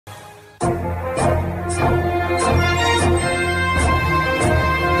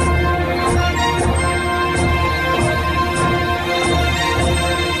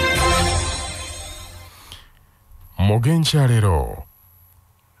Mugencha lero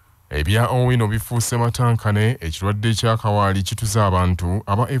Ebya Owino Bifuse Matankane Ekilwadde ky'akawaali kituze abantu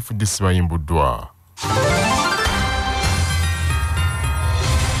aba FDC bayimbuddwa.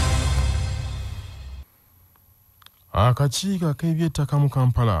 Akakiiko ak'ebyettaka mu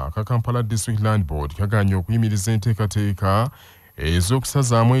Kampala District Land Board kaganye okuyimiriza enteekateeka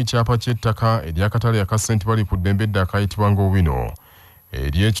ez'okusazaamu ekyapa ky'ettaka ery'akatale aka ssente bali ku ddembe eddaka ayitibwanga Owino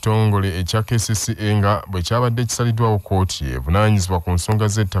ery'ekitongole ekya KCCA nga bwe kyabadde kisaliddwawo kkooti evunaanyizibwa ku nsonga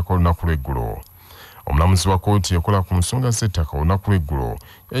z'ettaka olunaku lw'eggulo. Omulamuzi wa kkooti ekola ku nsonga z'ettaka olunaku lw'eggulo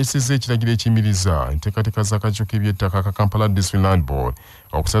yayisizza ekiragiro ekiyimiriza enteekateeka z'akakiiko k'ebyettaka ka Kampala District Land Board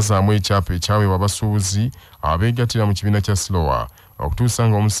okusazaamu ekyapa ekyaweebwa abasuubuzi abeegattira mu kibiina kya Slowa okutuusa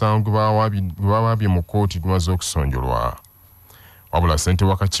nga omusango gwe bawaabye mu kkooti gumaze okusonjolwa. Wabula ssente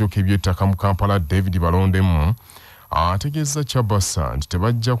w'akakiiko k'ebyettaka mu Kampala David Balondemu ategeeza Chabasa nti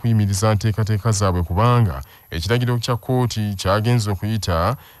tebajja kuyimiriza nteekateeka zaabwe kubanga ekiragiro kya kkooti kyagenze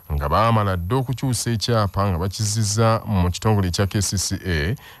okuyita nga baamala dda okukyusa ekyapa nga bakizizza mu kitongole ekya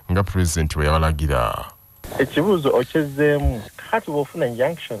KCCA nga pulezidenti bwe yabalagira. Ekibuuzo okyezzeemu kati bw'ofuna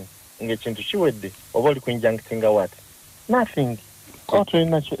injunction ng'ekintu kiwedde oba oli ku injunctinga what? Nothing.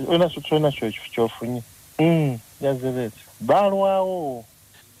 Tolina kyo ekifo ky'ofunye. Yazebeti. Baalwawo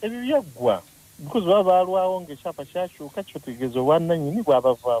ebyo byaggwa. Because baba balwawo ng'ekyapa kyakyuka kyotegeeza obwannannyini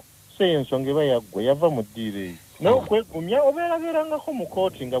bw'abavaamu. So ensonga eba yaggwa yava mu ddiiro. Naye okwegumya obeerabeerangako mu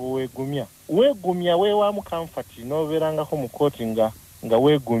kkooti nga bwe weegumya. Weegumya weewaamu comfort n'obeerangako mu kkooti nga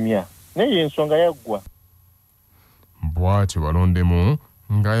weegumya. Naye ensonga yaggwa. Bw'atyo Balondemu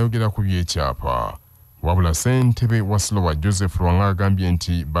ng'ayogera ku by'ekyapa. Wabula ssentebe wa Slowa Joseph Lwanga agambye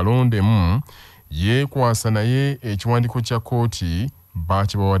nti Balondemu yeekwasa naye ekiwandiiko kya kkooti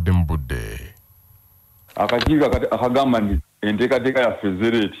baakibawadde mu budde. Akakiiko akagamba nti enteekateeka yaffe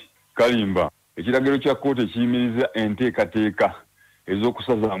zereeti kalimba ekiragiro kya kkooti ekiyimiriza enteekateeka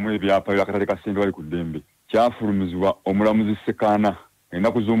ez'okusazaamu ebyapa by'akatale ka ssente bali ku ddembe kyafulumizibwa omulamuzi Sekaana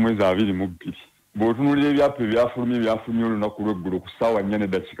ennaku z'omwezi 22. Bw'otunuulira ebyapa ebyafulumye olunaku lw'eggulo ku ssaawa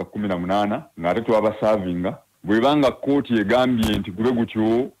 4:18 ng'ate twabasaavinga bw'ebanga kkooti egambye nti gube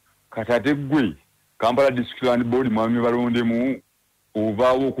gutyo kati ate ggwe Kampala District Land Board mwami Balondemu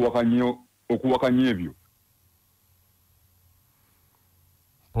ovaawo okuwakanya ebyo.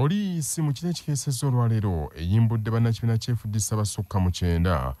 Poliisi mu kiro ekikeesezza olwaleero eyimbudde bannakibiina kya FDC abasukka mu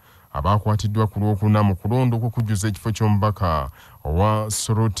 9 abaakwatiddwa ku Lwokuna mu kulonda okukujjuza ekifo ky'omubaka owa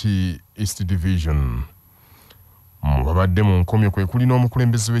Soroti East Division. Mu babadde mu nkomyo kwe kuli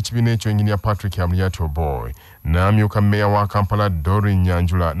n'omukulembeze w'ekibiina ekyo Engineer Patrick Amliato Boy n'amyuka mmeeya wa Kampala Doreen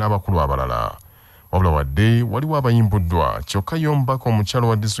Nyanjula n'abakulu abalala. Wabula wadde waliwo abayimbuddwa kyokka y'omubaka omukyalo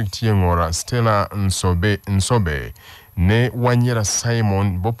wa disitulikiti y'Engora Stella Nsobe ne Wanyera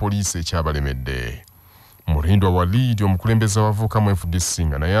Simon bo poliisi ekyabalemedde. Mulindwa Walidi omukulembeze w'abavubuka mu FDC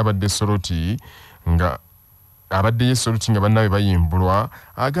nga naye abadde Soroti nga bannaabwe bayimbulwa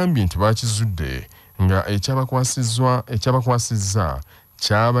agambye nti baakizudde nga ekyabakwasizza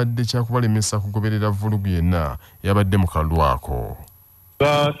kyabadde kyakubalemesa kugoberera vulugu yenna yabadde mu kalulu ako.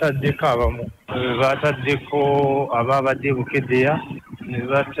 Bataddeko abamu bataddeko ababadde Bukedeya ne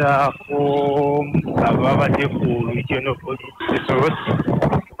bataako ababadde ku regional police Soroti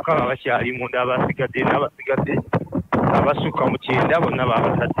kaba bakyali munda abasigadde abasukka mu 9 bonna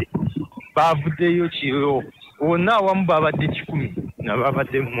babatadde bavuddeyo kiro bonna awamu babadde 10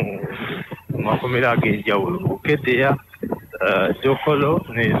 nababadde mu makomera ag'enjawulo Bukedeya Dokolo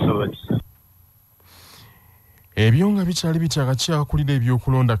ne Soroti. Ebyo nga bikyali bitya akakyakulira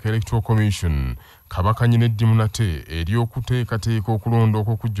ebyokulonda ka Electoral Commission kabakanye n'eddimu nate ery'okuteekateeka okulonda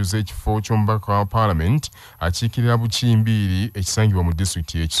okw'okujjuza ekifo ky'omubaka wa Parliament akiikirira Bukimbiiri ekisangibwa mu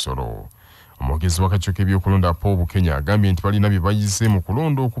disitulikiti y'Ekisolo. Omwogezi w'akakiiko k'ebyokulonda Paul Bukenya agambye nti balina bye bayize mu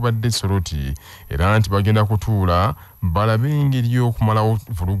kulonda okubadde Soroti era nti bagenda kutuula balabe engeri y'okumalawo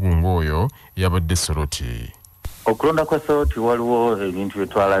vulugungu oyo eyabadde Soroti. Okulonda kwa Soroti waliwo ebintu bye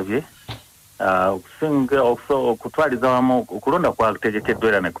twalabye. Okutwaliza wamu okulonda kwategekeddwa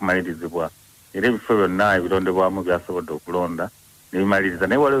era ne kumalirizibwa. Era ebifo byonna ebirondebwamu byasobodde okulonda ne bimaliriza.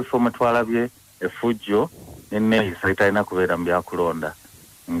 Naye waliwo ebifo mwe twalabye effujjo n'enneeyisa etalina kubeera mu byakulonda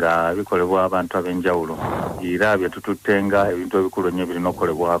nga bikolebwa abantu ab'enjawulo. Era bye tututtenga ebintu ebikulu ennyo birina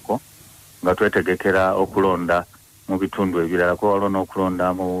okukolebwako nga twetegekera okulonda mu bitundu ebirala. Kuba waliwo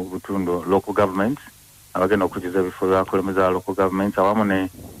n'okulonda mu bitundu local government abagenda okujjuza ebifo byakulembeza local government awamu ne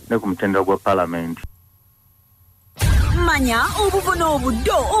ku mutendera gwa Parliament. manya obuvuno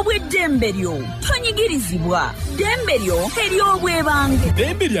obuddo obw'eddembe lyo. Tonyigirizibwa. Ddembe lyo ery'obwebange.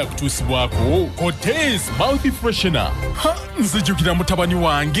 Ddembe lyakutuusibwako Kituze mouth freshener. Nzijukira mutabani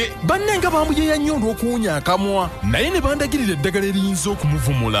wange bannenga bamuyeya nnyo olw'okuwunya akamwa naye ne bandagirira eddagala eriyinza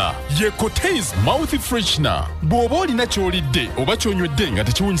okumuvumula. Ye Kituze mouth freshener. Bw'oba olina ky'olidde oba ky'onywedde nga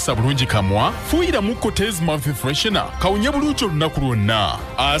tekiwunyisa bulungi kamwa, fuuyiramu Kituze mouth freshener kawunye bulungi olunaku lwonna.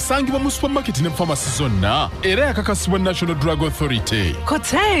 Asangibwa mu supermarket ne pharmacy zonna era yakakasibwa National Drug Authority.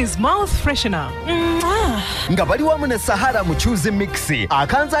 Kituze mouth freshener. Nga bali wamu ne Sahara mu Choose Mix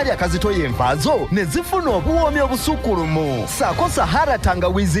akanzaali akazitoya envaazo ne zifuna obuwoomi obusukulumu. Saako Sahara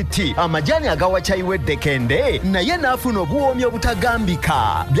tangawizi tea amajani agawa chai weddekende naye n'afuna obuwoomi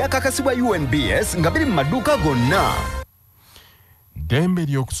obutagambika. Byakakasibwa UNBS nga biri mu maduuka gonna. Ddembe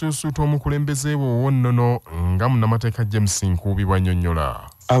ly'okusuusuuta omukulembeze we ow'onnono nga munnamateeka James Nkuubi bw'annyonnyola.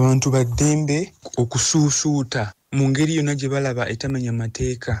 Abantu baddembe okusuusuuta mu ngeri yonna gye balaba etamenya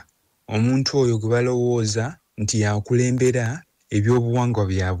mateeka omuntu oyo gwe balowooza nti yakulembera ebyobuwangwa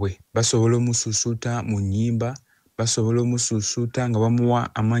byabwe. Basobola omusuusuuta mu nnyimba, basobola omusuusuuta nga bamuwa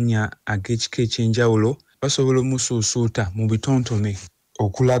amannya ag'ekika ekyenjawulo, basobola omusuusuuta mu bitontome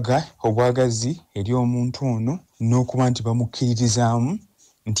okulaga obwagazi eri omuntu ono n'okuba nti bamukkiririzaamu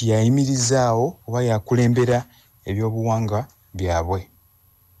nti yayimirizaawo oba yakulembera ebyobuwangwa byabwe.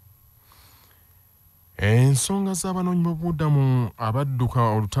 Ensonga z'abanoonyiboobubudamu abadduka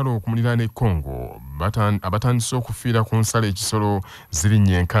olutalo okumuliraana e Congo abatandise okufiira ku nsalo ekisolo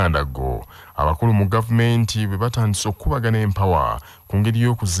zirinnye enkandago. Abakulu mu gavumenti bwe batandise okubagana empawa ku ngeri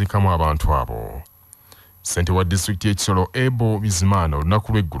y'okuziikamu abantu abo. Ssente wa disitulikiti y'ekisolo Ebo Bizimana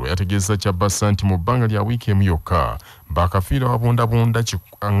olunaku lw'eggulo yategeeza Kyabassa nti mu bbanga lya wiiki emu yokka bakafiira ababundabunda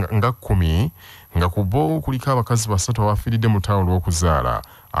nga 10 nga ku bo kuliko abakazi 3 abafiiridde mu ttawo olw'okuzaala,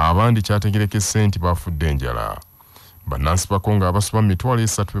 abandi kyategerekese nti bafudde enjala. Bannansi ba Kongo abasoba mu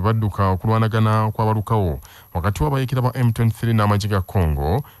 3 be badduka okulwanagana kw'abalukawo wakati w'abayeekera ba M23 n'amagye ga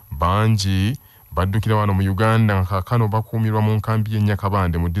Kongo bangi baddukira wano mu Uganda nga kano bakuumirwa mu nkambi y'e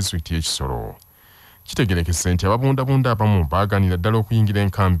Nyakabande mu disitulikiti y'ekisolo. Kitegerekese nti ababundabunda abamu baaganira ddala okuyingira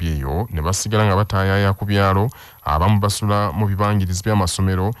enkambi eyo ne basigala nga bataayaaya ku byalo, abamu basula mu bibangirizi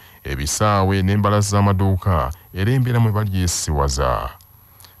by'amasomero, ebisaawe n'embalazi z'amaduuka era embeera mwe bali yeesiwaza.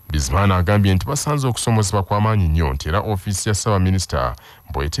 Bizimana agambye nti basanze okusomozebwa kw'amaanyi nnyo nti era ofiisi ya Ssaabaminisita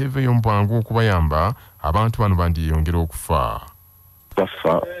bw'eteeveeyo mu bwangu okubayamba abantu bano bandiyongera okufa.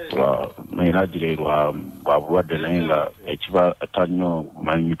 Bafa mwiragire lwa bulwadde naye nga ekiba atannyo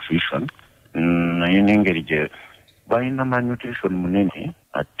malnutrition naye n'engeri gye balina malnutrition munene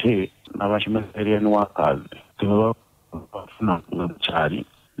ate n'abahumanitarian workers tebaba bafuna nga bukyali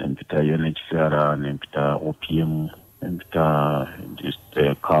nempita UNHCR nempita OPM nempita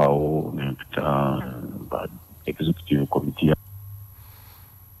CAO nempita executive committee.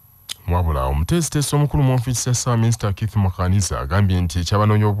 Wabula omuteesiteesi omukulu mu ofiisi ya Ssaabaminisita Keith Makaniza agambye nti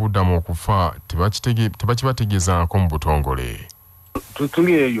ekyabanoonyiboobubudamu okufa tebakibategeezangako mu butongole.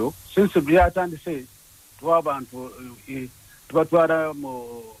 Tuli eyo since byatandise twabantu tubatwala mu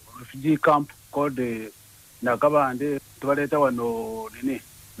refugee camp called Nakabande tubaleeta wano nini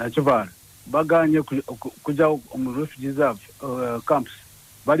Nakivale baganye kuja mu refugees camps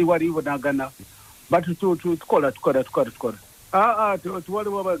bali waliwo nagana batu tukola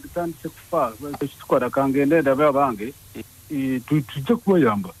tuwaliwo batandise kufa tukola kangende ndabe abange tujja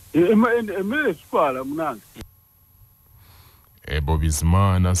kubayamba emmere tutwala munange. Ebo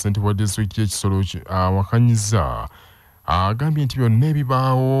Bizimana ssentebe wa disitulikiti y'ekisolo awakanyiza agambye nti byonna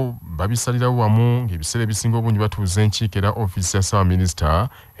ebibaawo babisalirawo wamu ng'ebiseera ebisinga obungi batuuza enkiiko era ofiisi ya Ssaabaminisita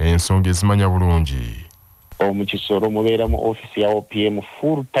ensonga ezimanya bulungi. Mu kisoro mubeeramu ofiisi ya OPM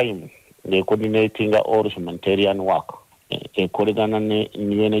full time ng'ecoordinatinga all humanitarian work ekolegana ne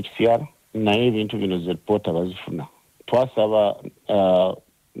UNHCR naye ebintu bino ze ripoota bazifuna. Twasaba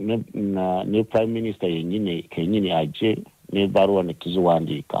ne Prime Minister yennyini ajje n'ebbaluwa ne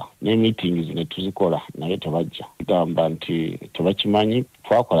tuziwandiika ne meetings ne tuzikola naye tebajja. Tugamba nti tebakimanyi,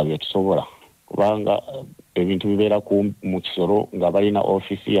 twakola bye tusobola kubanga ebintu bibeera mu kisoro nga balina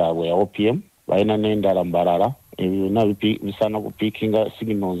ofiisi yaabwe ya OPM balina n'endala mbalala ebyonna bisaana kupiikinga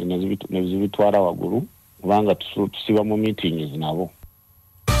signals ne zibitwala waggulu kubanga tusiba mu meetings nabo.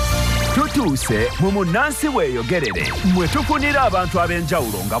 Tutuuse mu munnansi weeyogerere mwe tufunira abantu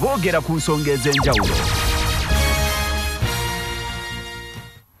ab'enjawulo nga boogera ku nsonga ez'enjawulo.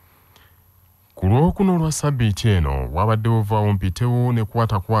 Ku Lwokuna olwa Ssabbiiti eno wabaddewo vaawo mpitewo ne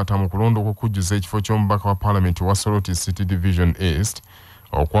kwatakwata mu kulonda okukujjuza ekifo ky'omubaka wa Paalamenti wa Soroti City Division East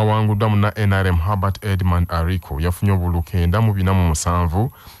okwawanguddwa mu NRM Herbert Edmund Ariko yafunye obululu 947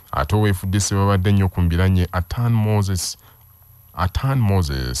 ate oweefudde babadde nnyo ku mbiranye Atan Moses Atan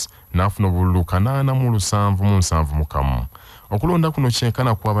Moses n'afuna obululu 87 okulonda kuno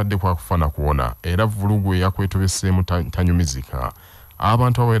kyenkana kwabadde kwakufana kuwona era vulugu eyakwetobeseemu tanyumizika.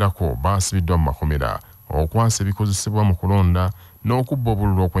 Abantu abawerako baasibiddwa mu makomera okwasa ebikozesebwa mu kulonda n'okubba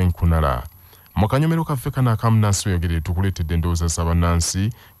obululu okwenkunala. Mu kanyomero kaffe kano akamu Nansi oyogere tukuleetedde endowooza z'abannansi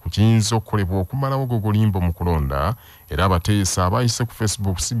ku kiyinza okukolebwa okumalawo gogolimbo mu kulonda era abateesa abayise ku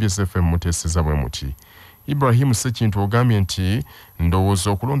Facebook CBS FM muteeseza bwe muti. Ibrahim Sekintu ogambye nti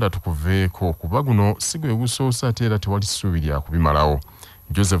ndowooza okulonda tukuveeko kuba guno si gwe gusoosa ate era tewali ssuubi lya kubimalawo.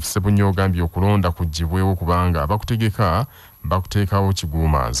 Joseph Sebunyo ogambye okulonda kuggyibwewo kubanga abakutegeka bakuteekawo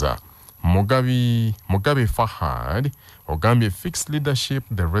kiguumaaza. Mugabe Fahad ogambye fixed leadership,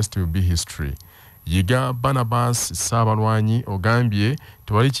 the rest will be history. Yiga Barnabas Saabalwanyi ogambye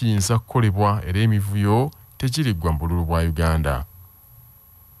tewali kiyinza kukolebwa era emivuyo tekiriggwa mu bululu bwa Uganda.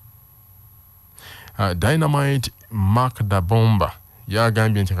 Dynamite Mark Dabomba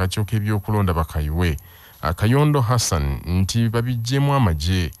yagambye nti akakiiko ebyokulonda bakayiwe. Kayondo Hassan nti babijjemu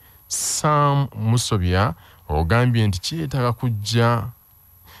amagye. Sam Musobya ogambye nti kyetaaga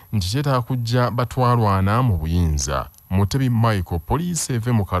kujja batwalwana mu buyinza. Mutebi Michael police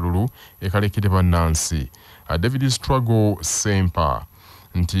eve mu kalulu ekalekere bannansi. David Struggle Sempa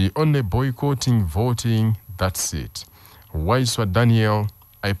nti only boycotting voting, that's it. Waiswa Daniel,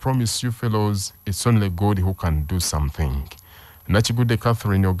 I promise you fellows, it's only God who can do something. Nakigude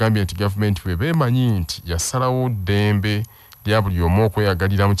Catherine ogambye nti government webeemanyi nti yasalawo ddembe lya buli omu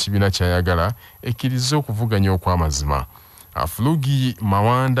okweyagalira mu kibiina ky'ayagala ekkiriza okuvuganya okw'amazima. Afulugi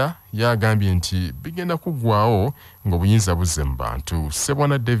Mawanda yagambye nti bigenda kuggwaawo ng'obuyinza buzze mu bantu.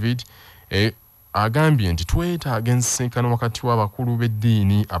 Sebwana David agambye nti twetaaga ensinkano wakati w'abakulu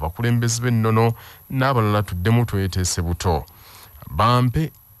b'eddiini, abakulembeze b'ennono n'abalala tuddemu tweteese buto.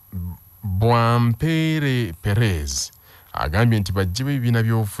 Bwampere Perez agambye nti bajjibe ebibiina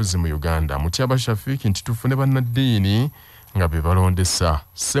by'obufuzi mu Uganda. Mutyaba Shafiki nti tufune bannaddiini nga be balondesa.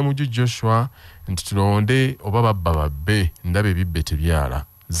 Semuju Joshua nti tulonde oba babba babbe ndaba ebibbe tebyala.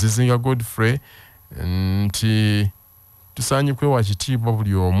 Zizinga Godfrey nti tusaanye kwewa kitiibwa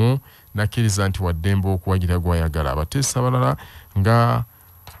buli omu nakkiriza nti waddembe okuwagira gw'ayagala. Abateesa abalala nga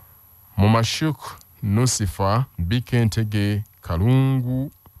Mumashuk Nusifa Bikentege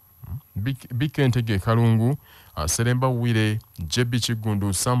Kalungu Seremba Wire Jebi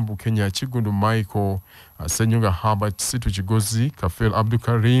Chigundu Sambu Kenya Chigundu Michael Senyunga Herbert Situ Chigozi Kafel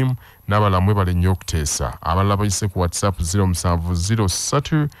Abdukarim n'abalamwe bale nnyo okuteesa. Abalala bayise ku WhatsApp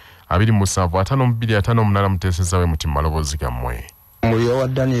 0703 275 muteeseza we muti maloboozi gammwe. Mulio wa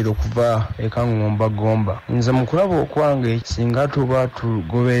Daniel okuva ekangomba gomba. Nze mukulaba okwange singa tuba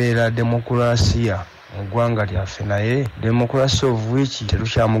tugoberera demokrasiya mu ggwanga lyaffe naye democracy of which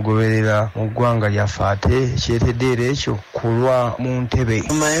terukyamugoberera mu ggwanga lyaffe ate ekyeteddeera ekyo kulwa mu ntebe.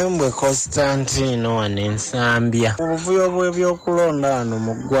 Mayembwe Constantino wanensambya obuvuyo bw'ebyokulonda wano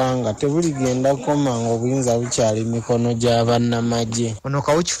mu ggwanga tebuligenda koma ng'obuyinza bukyali mikono gy'abannamagye. Ono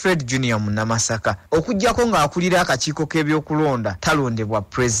Kawuki Fred Junior Munnamasaka okuggyako ng'akulira akakiiko k'ebyokulonda talondebwa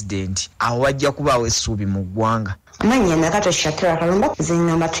president awo wajja kubaawo essuubi mu ggwanga. Manya nakato Shakira Kalumba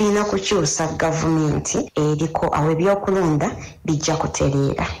zingamba tulina kukyusa gavumenti eriko awo ebyokulonda bijja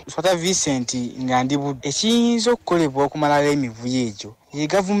kutereera. Swata Vincent ngandibudde ekiyinza okukolebwa okumalawo emivuyo egyo ye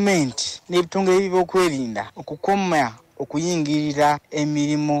gavumenti n'ebitongole by'ebyokwerinda okukoma okuyingirira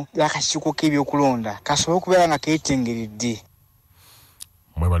emirimu y'akakiiko k'ebyokulonda kasobola okubeera nga keetengeredde.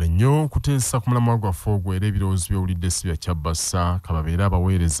 Mwebale nnyo kuteesa ku mulamwa gwaffe ogwo era ebirowoozo by'owulidde si bya kyabbasa kababeera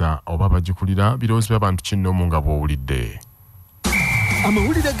abaweereza oba abagikulira birowoozo by'abantu kinoomu nga bw'owulidde.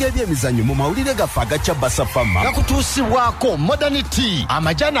 Amawulire g'ebyemizannyo mu mawulire gaffe agakyabasa fama gakutuusibwako Modern Tea,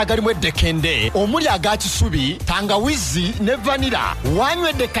 amajaani agalimu eddekende omuli aga kisubi, tangawizi ne vanira.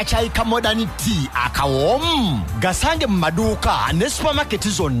 Wanywedde kacaayi ka Modern Tea akawoomu gasange mu maduuka ne supermarket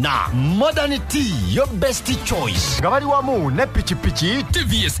zonna. Modern Tea, your best choice. Nga bali wamu ne pikipiki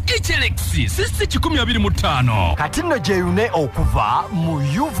TVS HLX 625 kati nno gyeyune okuva mu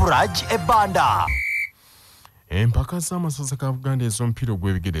Yuvraj ebbanda. Empaka z'amasaza ga Buganda ez'omupiira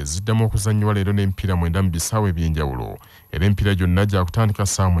ogw'ebigere ziddamu okuzannyibwa leero n'emipiira 9 mu bisaawe eby'enjawulo era emipiira gyonna gya kutandika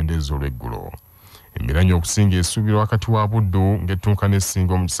saa 9 ez'olweggulo. Emiranyo okusinga esuubirwa wakati wa Buddu ng'ettunka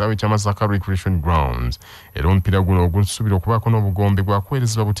n'essinga mu kisaawe kya Masaka Recreation Grounds era omupiira guno ogusuubirwa okubaako n'obugombe bwa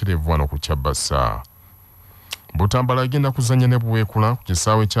kuweerezebwa butereevu wano ku Kyabasa. Butambala agenda kuzannya ne Buweekula ku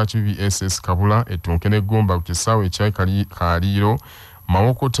kisaawe kya BBSS Kabula, ettunke n'eggomba ku kisaawe kya Kaliiro,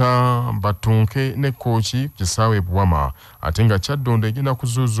 Mawokota Batunke ne Kooki ku kisaawe Buwama, ate nga Kyaddondo egenda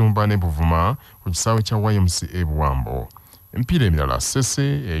kuzuuzumba ne Buvuma ku kisaawe kya YMCA Buwambo. Empiira emirala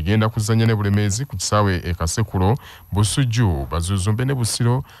Ssese egenda kuzannya ne Bulemeezi ku kisaawe e Kasekulo, Busujju Bazuzumbe ne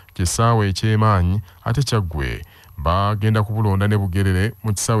Busiro kisaawe eky'Emaanyi ate Kyaggwe bagenda kubulonda ne Bugerere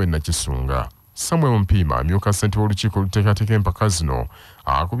mu kisaawe Nakisunga. Samuel Mpiima amyuka ssente w'olukiiko oluteekateeka empaka zino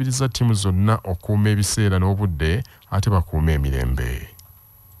akubiriza ttiimu zonna okuuma ebiseera n'obudde ate bakuuma emirembe.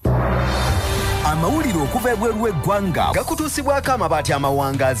 Amawulire okuva ebweru w'eggwanga gakutuusibwako amabaati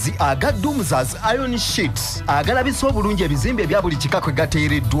amawangaazi aga Dumzas Iron Sheets agalabisa obulungi ebizimbe ebya buli kika kwe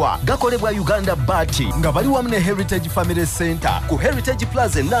gateereddwa. Gakolebwa Uganda Bati nga bali wamu ne Heritage Family Center ku Heritage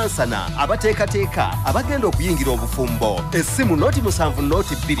Plaza Nansana. Abateekateeka abagenda okuyingira obufumbo. Essimu noti 7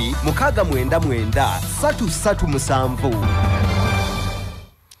 noti 2 699 337.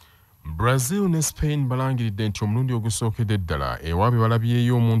 Brazil ne Spain balangiridde nti omulundi ogusookedde ddala ewaabwe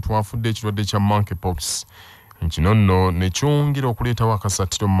balabyeyo omuntu afudde ekirwadde kya monkeypox. Kino nno ne kyongera okuleetawo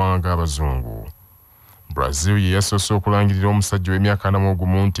akasattiro mu mawanga g'abazungu. Brazil ye yasoose okulangirira omusajja w'emyaka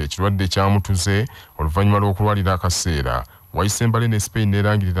 41 nti ekirwadde kyamutuze oluvannyuma lw'okulwalira akaseera. Wayise Mbale ne Spain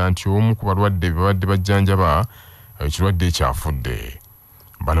nerangirira nti omu ku balwadde be babadde bajjanjaba ekirwadde ekyafudde.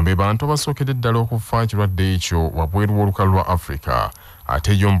 Bano be bantu abasookedde ddala okufa ekirwadde ekyo wabweru w'olukalu lwa Africa.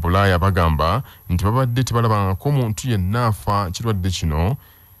 Ate yo mu Bulaaya bagamba nti babadde tebalabangako omuntu yenna afa ekirwadde kino.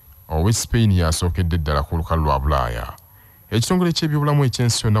 Owe Spain yasookedde ddala ku lukalu lwa Bulaaya. Ekitongole ky'ebyobulamu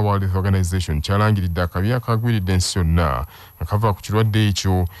eky'ensi yonna World Health Organization kyalangiridde akabi akagwiridde ensi yonna nga kava ku kirwadde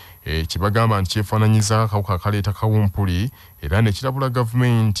ekyo kibagamba nti kyefaananyiza akawuka akaleeta kawumpuli era ne kirabula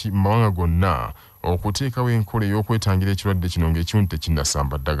gavumenti mu mawanga gonna okuteekawo enkola ey'okwetangira ekirwadde kino ng'ekimu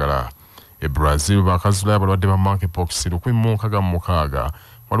tekinnasamba ddagala. E Brazil bakazula abalwadde ba monkeypox 166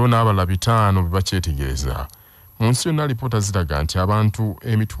 waliwo n'abalala 5 be bakyetegereza. Mu nsi yonna alipoota ziraga nti abantu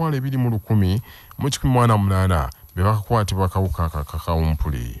 2,118 be bakakwatibwa akawuka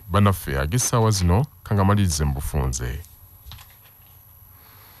akakawumpuli. Bannaffe ag'essaawa zino kangamalirize mu bufunze.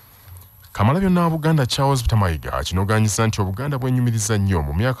 Kamalabyonna wa Buganda Charles Butamayiga kinoganyiza nti Obuganda bwenyumiriza nnyo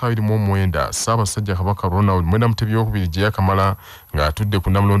mu myaka 2009 Ssaabasajja Kabaka Ronald Mwenda Mutebi II gye yakamala ng'atudde ku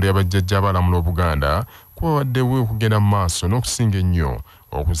Namulondo y'abajjajja abalamula Obuganda kuba waddewo okugenda mu maaso n'okusinga ennyo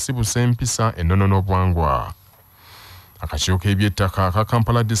okusibusa empisa ennono n'obwangwa. Akakiiko k'ebyettaka aka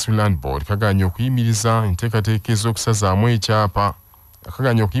Kampala District Land Board kaganye okuyimiriza enteekateeka ez'okusazaamu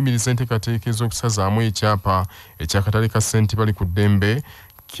ekyapa eky'akatale ka ssente bali ku ddembe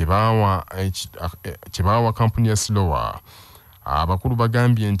kibaawa kampuni ya Silowa. Abakulu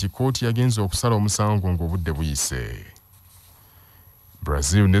bagambye nti kooti yagenze okusala omusango ng'obudde buyise.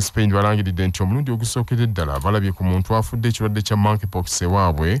 Brazil ne Spain balangiridde nti omulundi ogusookedde ddala balabye ku muntu afudde ekirwadde kya monkeypox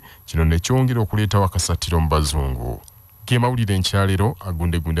ewaabwe, kino ne kyongera okuleetawo akasattiro mu bazungu. Ge mawulire nkyalero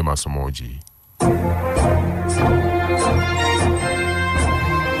agundegunde maaso moogi.